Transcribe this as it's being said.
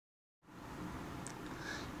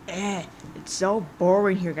It's so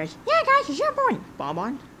boring here, guys. Yeah, guys, it's so boring.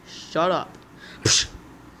 Bonbon, shut up.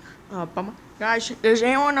 Bonbon. Guys, does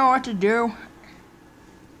anyone know what to do?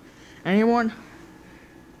 Anyone?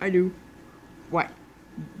 I do. What?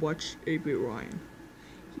 Watch 8-Bit Ryan.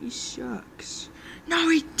 He sucks. No,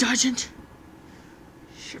 he doesn't.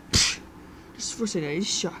 This is first thing, he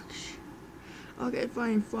sucks. Okay,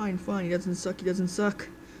 fine. He doesn't suck.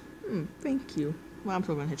 Thank you. Well, I'm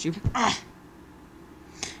still gonna hit you.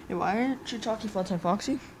 Hey, why aren't you talking, Funtime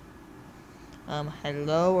Foxy?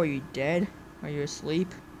 Hello, are you dead? Are you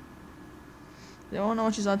asleep? They don't know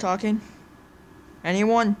when she's not talking?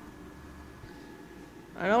 Anyone?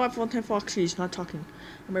 I know my Funtime Foxy is not talking.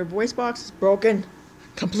 And my voice box is broken.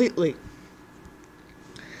 Completely.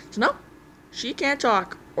 So no, she can't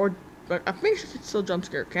talk. Or, but I think she can still jump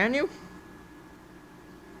scare. Can you?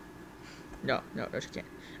 No, she can't.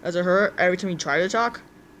 Does it hurt every time you try to talk?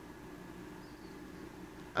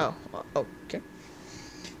 Oh, okay.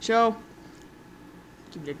 So,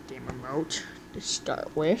 give me the damn remote to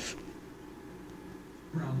start with.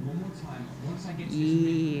 Round one more time. Once I get to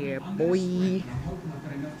Yeah, boy. I'm hoping I've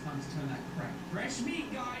got enough time to turn that crack. Fresh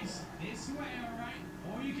meat, guys. This way, alright?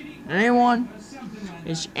 Or you can eat Anyone? like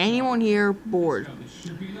Is anyone here bored? So there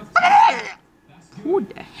should be enough Who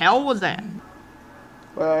the hell was that?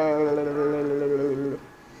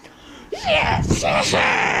 Yes!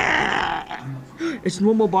 It's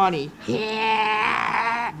normal Bonnie.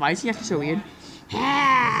 Why is he acting so weird?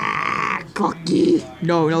 Cookie.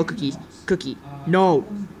 No cookies. Cookie. No.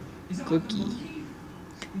 Cookie.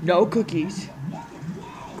 No cookies.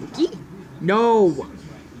 Cookie? No.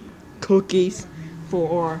 Cookies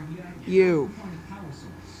for you.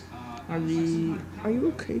 Are you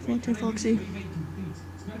okay, Funtime Foxy?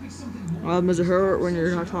 Does it hurt when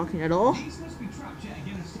you're not talking at all?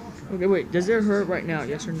 Okay, wait. Does it hurt right now?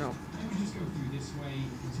 Yes or no?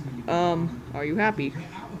 Are you happy?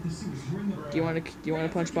 Do you want to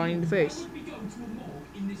punch Bonnie in the face?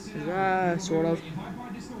 Yeah, sort of.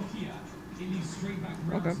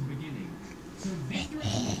 Okay.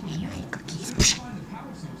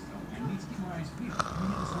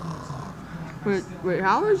 Wait,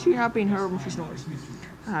 how is she not being heard when she snores?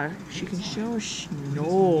 She can show a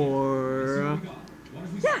snore.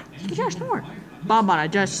 Yeah, she can show a snore. Bonbon, I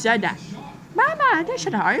just said that. Bonbon, I just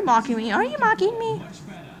said that. Are you mocking me? Are you mocking me?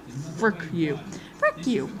 Frick you. Frick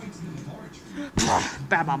you.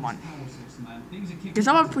 Bad Bonbon. Can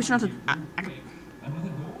someone push me out to... I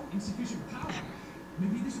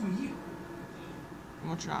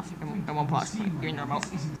won't turn off. I won't pause. Give me the remote.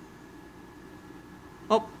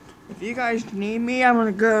 Oh, if you guys need me, I'm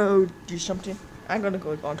gonna go do something. I'm gonna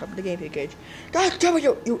go on top of the game cage. God damn it,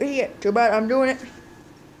 you idiot! Too bad I'm doing it.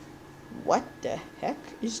 What the heck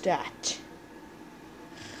is that?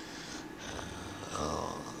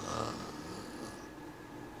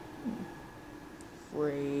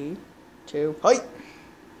 3, 2, fight!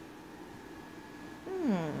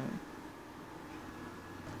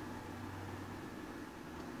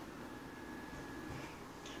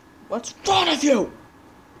 What's wrong with you?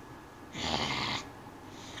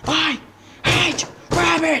 I hate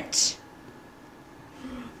rabbits!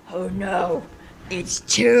 Oh no, it's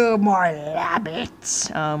 2 more rabbits.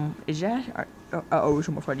 Is that? Oh,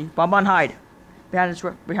 some more Freddy. Bonbon, hide.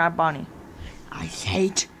 Behind Bonnie. I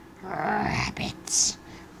hate rabbits.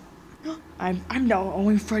 I'm the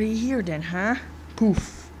only Freddy here then, huh?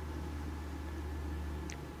 Poof.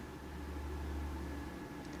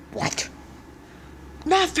 What?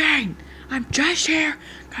 Nothing! I'm just here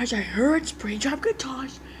because I heard Springtrap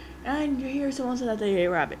guitars and you hear someone say that they hate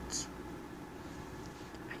rabbits.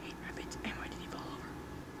 I hate rabbits, and why did he fall over?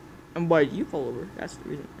 And why did you fall over? That's the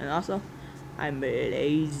reason. And also, I'm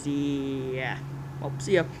lazy. Well,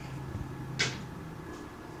 see ya.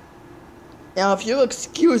 Now, if you'll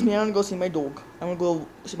excuse me, I'm gonna go see my dog. I'm gonna go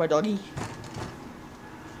see my doggy.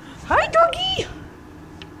 Hi, doggy!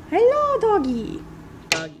 Hello, doggy.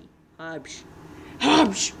 Doggy. Hubs.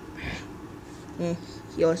 Hubs!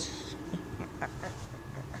 Yes.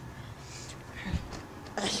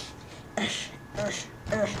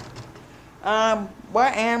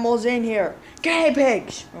 What animals in here? Guinea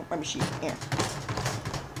pigs! Oh, let me see. Here.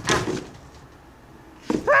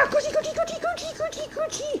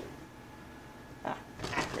 Coochie!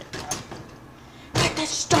 Get that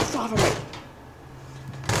stuff off of me!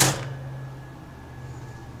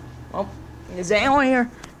 Well, is anyone here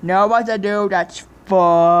know what to do? That's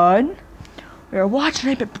fun. We're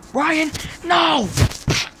watching it, but Ryan, no!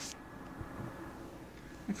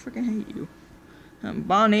 I freaking hate you.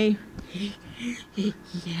 Bonnie.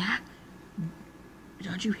 Yeah?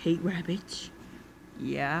 Don't you hate rabbits?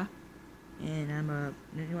 Yeah? And I'm not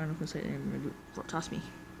gonna say it, I'm gonna toss me.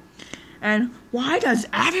 And why does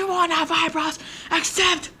everyone have eyebrows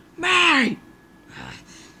except me?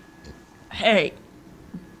 Hey,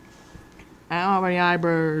 I don't have any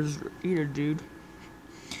eyebrows either, dude.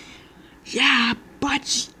 Yeah,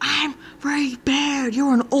 but I'm very bad.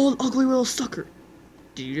 You're an old, ugly little sucker.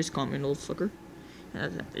 Did you just call me an old sucker? You know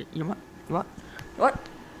what? You know what? You know what?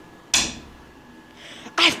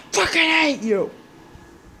 I fucking hate you!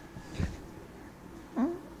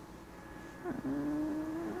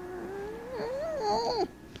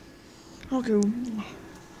 Okay.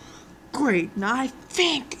 Great. Now I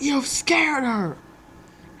think you've scared her.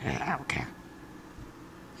 I don't care.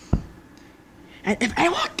 And if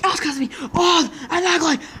anyone else calls me old and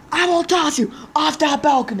ugly, I will toss you off that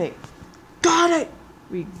balcony. Got it?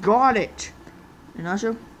 We got it. And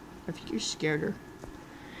also, I think you scared her.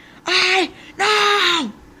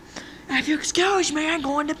 No! If you excuse me, I'm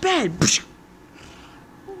going to bed.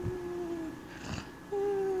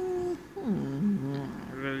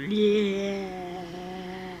 Yeah.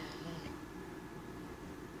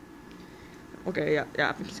 Okay, yeah,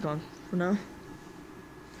 I think he's gone for now.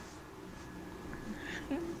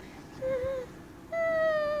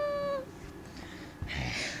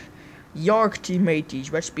 Yark,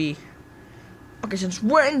 teammates, let's be. Okay, since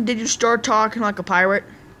when did you start talking like a pirate?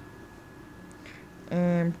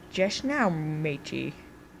 Just now, matey.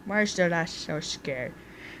 Why is that so scared?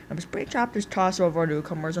 I'm spray choppers toss over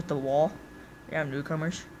newcomers at the wall. Yeah,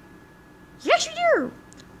 newcomers. Yes, you do!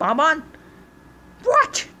 Bonbon?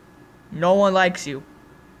 What? No one likes you.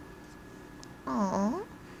 Aww.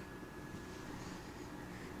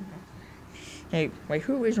 Hey, wait,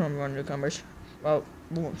 who is one of our newcomers? Well,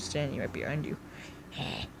 we won't standing right behind you.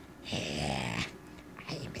 I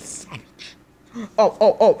am a savage.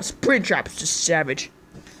 Oh, Springtrap is just savage.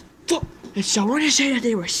 Did someone say that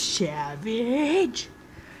they were savage?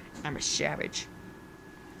 I'm a savage.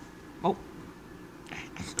 Oh.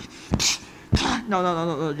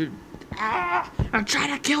 No, dude. I'm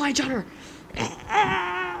trying to kill each other.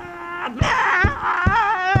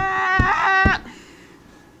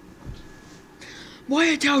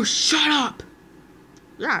 Wait, shut up.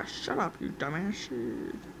 Yeah, shut up, you dumbass.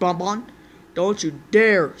 Bonbon, don't you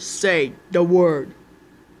dare say the word.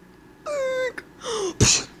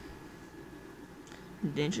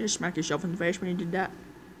 Didn't you just smack yourself in the face when you did that?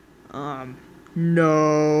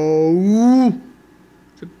 No.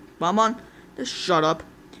 So, Bonbon, just shut up.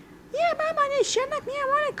 Yeah, Bonbon, just shut up. Yeah,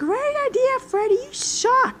 what a great idea, Freddy. You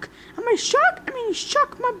suck. Am I shocked? I mean, you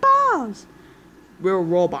suck my balls. We're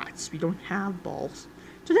robots. We don't have balls.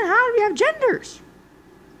 So then how do we have genders?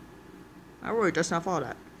 I really just not follow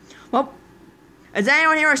that. Well, is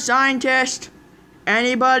anyone here a scientist?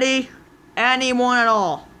 Anybody? Anyone at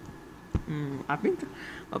all? I think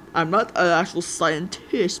I'm not an actual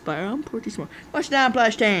scientist, but I'm pretty smart. What's down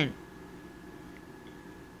plus 10?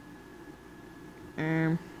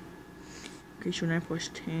 Okay, so 9 plus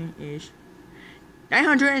 10 is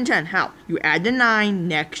 910. How? You add the 9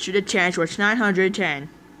 next to the 10, so it's 910.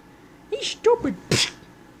 You stupid.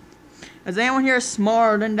 Is anyone here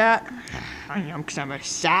smarter than that? I am, because I'm a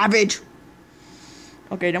savage.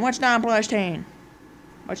 Okay, then what's 9 plus 10?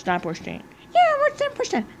 What's 9 plus 10? Yeah, what's 10 plus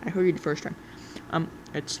 10? I heard you the first time.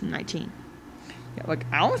 It's 19. Yeah, like,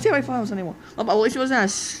 I don't see how my phone was anymore. Well, at least it wasn't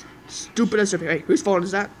as stupid as if. Hey, whose phone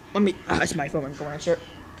is that? Let me. That's my phone. I'm going to answer it.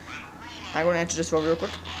 I'm going to answer this phone real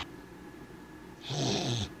quick.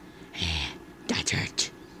 That's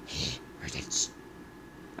it. Where's it?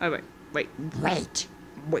 Oh, wait.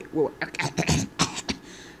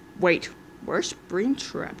 Wait, where's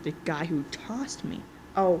Springtrap, the guy who tossed me?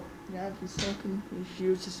 Oh, yeah, he's so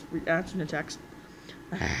confused, just answering the text.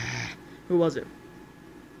 Who was it?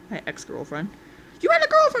 My ex-girlfriend. You had a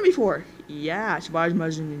girlfriend before? Yeah, she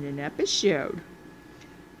was in an episode.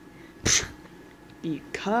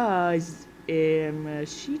 Because,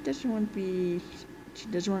 she doesn't want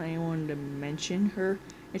anyone to mention her.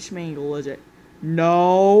 It's Mangle, is it?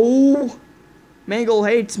 No! Mangle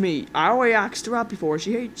hates me. I already asked her out before.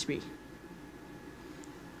 She hates me.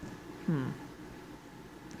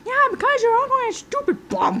 Yeah, because you're ugly and stupid.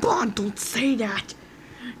 Bonbon, don't say that.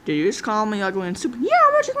 Did you just call me ugly and stupid?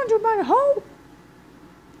 Yeah, what you gonna do about it, hoe?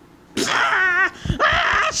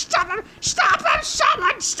 Stop him! Stop him!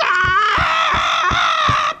 Someone stop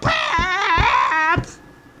him!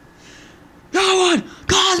 No one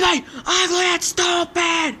calls me ugly and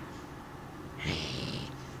stupid!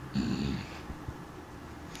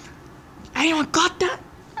 Anyone got that?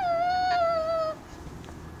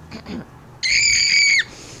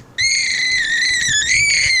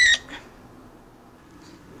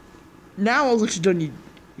 Now all looks done, you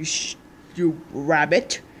you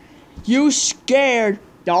rabbit. You scared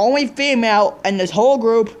the only female in this whole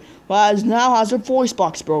group, but now has her voice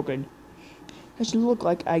box broken. Doesn't look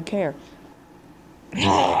like I care. You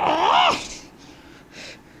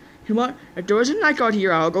know what? If there was a night guard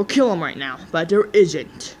here, I'll go kill him right now. But there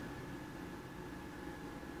isn't.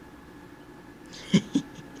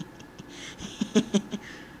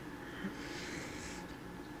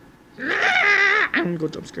 I'm gonna go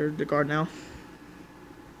jump scare the guard now.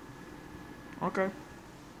 Okay.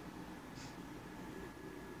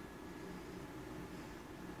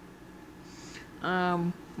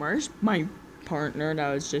 Where's my partner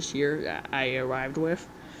that was just here that I arrived with?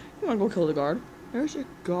 You wanna go kill the guard? There's a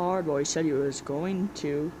guard. Well, he said he was going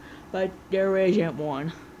to, but there isn't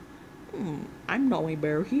one. I'm the only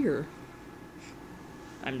bear here.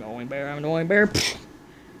 I'm the only bear. I'm the only bear.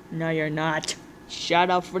 No, you're not. Shut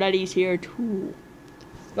up, Freddy's here too.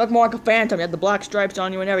 Look more like a phantom. You have the black stripes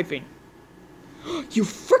on you and everything. You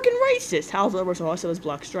freaking racist! How's ever so also has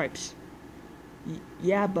black stripes?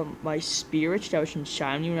 Yeah, but my spirit that was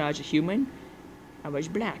inside of you when I was a human, I was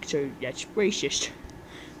black, so that's racist.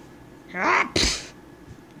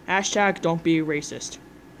 Hashtag don't be racist.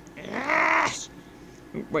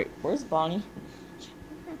 Wait, where's Bonnie?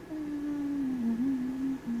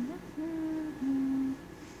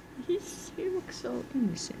 He looks so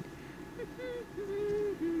innocent.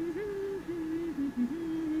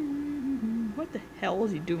 What the hell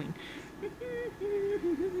is he doing?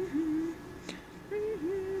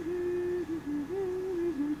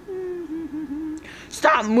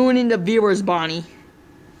 Stop mooning the viewers, Bonnie.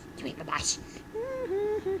 You ain't the boss.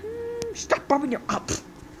 Stop bumping your up.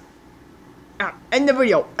 End the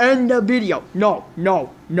video. End the video. No,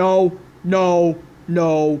 no, no, no,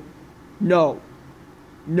 no, no,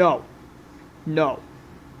 no, no.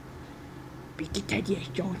 Because you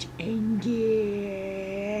don't end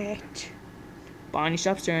it. Bonnie,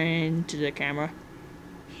 stop staring into the camera.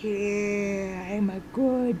 Yeah, I'm a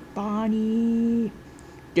good Bonnie.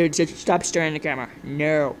 Dude, stop staring at the camera.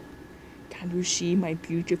 No. Can you see my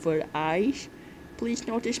beautiful eyes? Please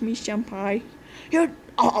notice me, senpai. You're...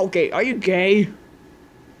 Oh, okay. Are you gay?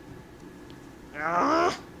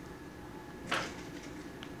 I'm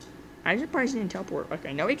surprised he didn't teleport. Okay,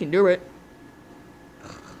 I know he can do it.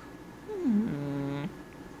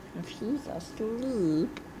 If he's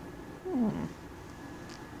asleep.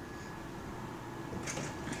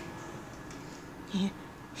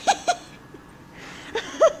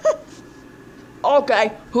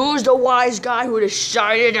 Okay, who's the wise guy who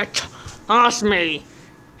decided to toss me?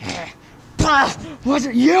 Was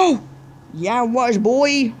it you? Yeah, it was,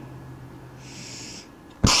 boy.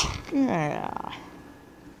 Yeah.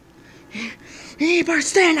 You better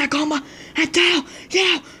stand there, Goma, and tell,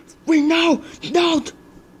 yeah, we know, no,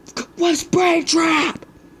 was brain trap.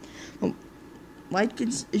 Like,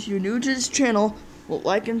 if you're new to this channel, well,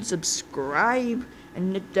 like and subscribe,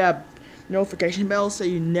 and hit that notification bell so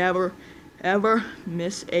you never, ever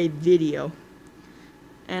miss a video.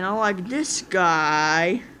 And unlike this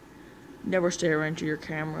guy, never stare into your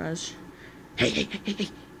cameras. Hey,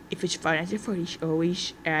 if it's Five Nights at Freddy's,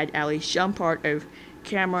 always add at least some part of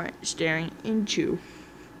camera staring into.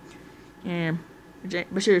 And,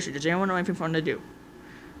 but seriously, does anyone know anything fun to do?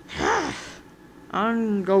 I'm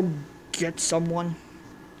gonna go get someone.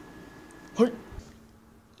 I'm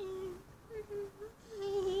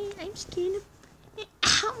scared of...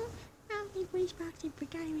 Ow! Ow, my voice box and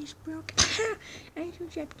forgot it was broken. I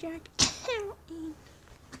should have Jack.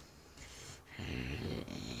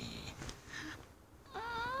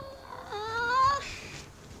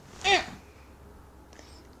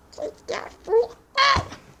 Take that, fool.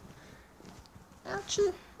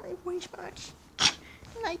 Ouchie, my voice box.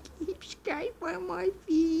 Like and subscribe for more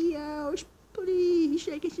videos. Please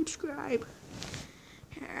like and subscribe.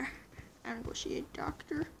 I'm gonna go see a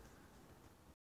doctor.